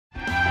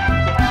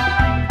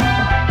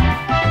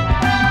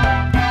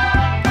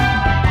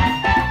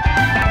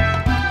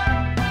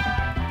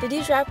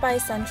drop by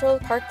Central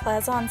Park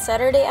Plaza on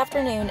Saturday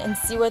afternoon and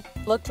see what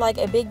looked like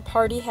a big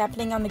party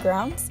happening on the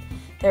grounds?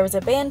 There was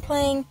a band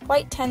playing,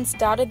 white tents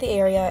dotted the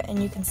area,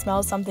 and you can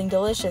smell something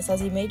delicious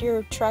as you made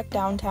your trek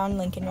downtown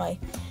Lincolnway.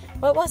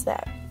 What was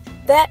that?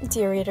 That,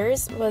 dear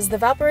readers, was the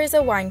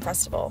Valparaiso Wine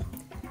Festival.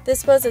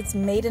 This was its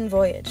maiden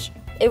voyage.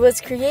 It was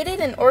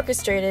created and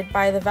orchestrated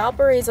by the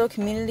Valparaiso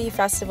Community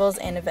Festivals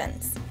and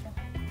Events.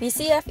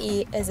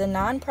 VCFE is a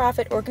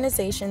non-profit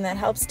organization that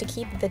helps to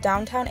keep the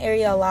downtown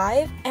area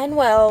alive and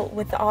well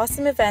with the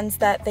awesome events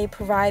that they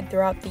provide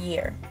throughout the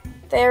year.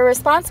 They are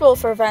responsible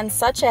for events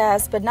such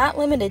as, but not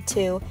limited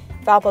to,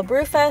 Valpa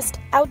Brewfest,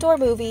 outdoor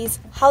movies,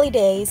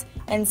 holidays,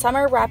 and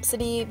Summer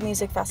Rhapsody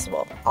Music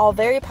Festival, all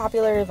very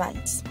popular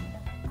events.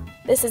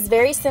 This is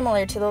very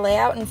similar to the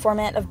layout and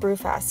format of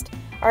Brewfest.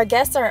 Our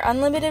guests for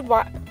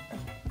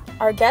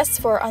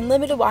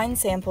unlimited wine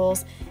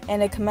samples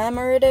and a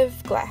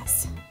commemorative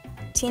glass.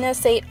 Tina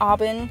St.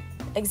 Aubin,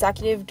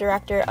 executive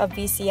director of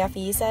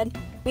VCFE, said,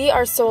 "We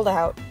are sold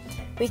out.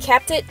 We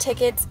capped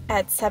tickets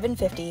at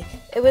 $750.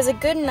 It was a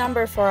good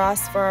number for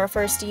us for our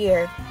first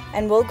year,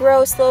 and will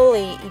grow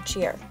slowly each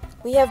year.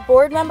 We have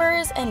board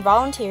members and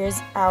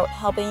volunteers out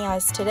helping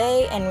us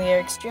today, and we are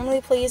extremely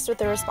pleased with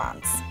the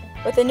response.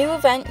 With a new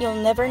event, you'll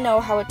never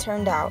know how it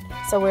turned out,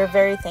 so we're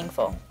very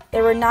thankful."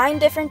 There were 9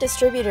 different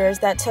distributors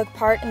that took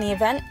part in the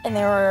event, and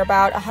there were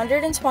about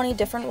 120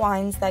 different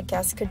wines that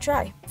guests could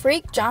try.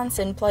 Freak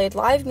Johnson played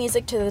live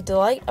music to the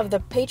delight of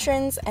the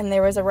patrons, and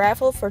there was a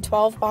raffle for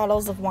 12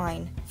 bottles of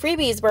wine.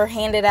 Freebies were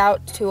handed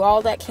out to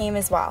all that came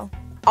as well.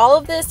 All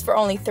of this for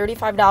only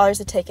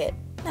 $35 a ticket.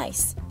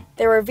 Nice.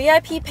 There were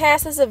VIP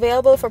passes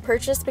available for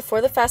purchase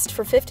before the fest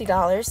for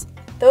 $50.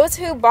 Those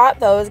who bought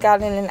those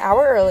got in an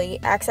hour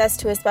early, access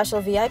to a special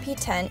VIP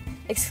tent,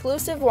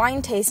 exclusive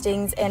wine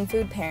tastings, and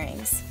food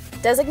pairings.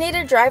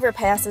 Designated driver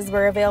passes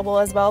were available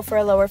as well for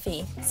a lower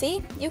fee.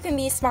 See, you can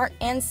be smart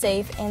and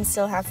safe and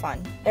still have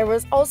fun. There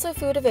was also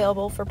food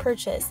available for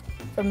purchase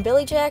from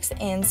Billy Jack's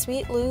and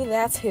Sweet Lou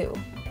That's Who.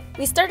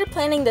 We started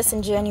planning this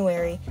in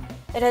January.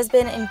 It has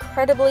been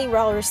incredibly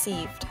well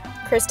received.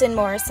 Kristen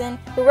Morrison,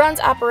 who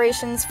runs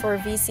operations for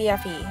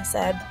VCFE,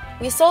 said,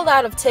 "We sold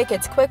out of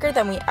tickets quicker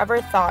than we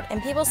ever thought,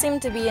 and people seem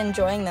to be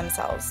enjoying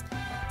themselves.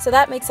 So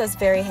that makes us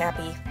very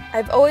happy.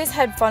 I've always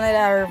had fun at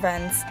our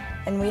events,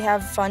 and we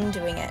have fun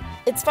doing it.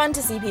 It's fun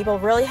to see people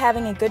really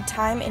having a good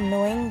time and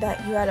knowing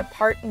that you had a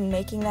part in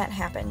making that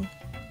happen."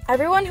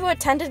 Everyone who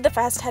attended the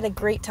fest had a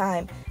great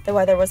time. The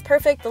weather was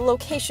perfect, the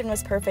location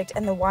was perfect,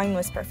 and the wine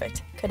was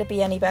perfect. Could it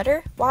be any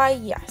better? Why,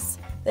 yes.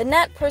 The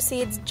net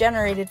proceeds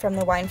generated from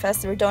the Wine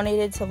Fest were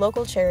donated to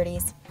local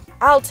charities.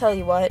 I'll tell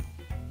you what,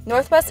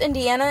 Northwest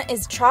Indiana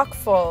is chock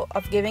full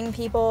of giving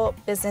people,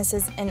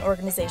 businesses, and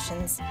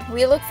organizations.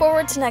 We look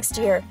forward to next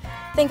year.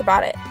 Think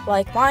about it.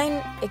 Like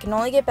wine, it can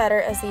only get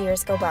better as the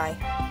years go by.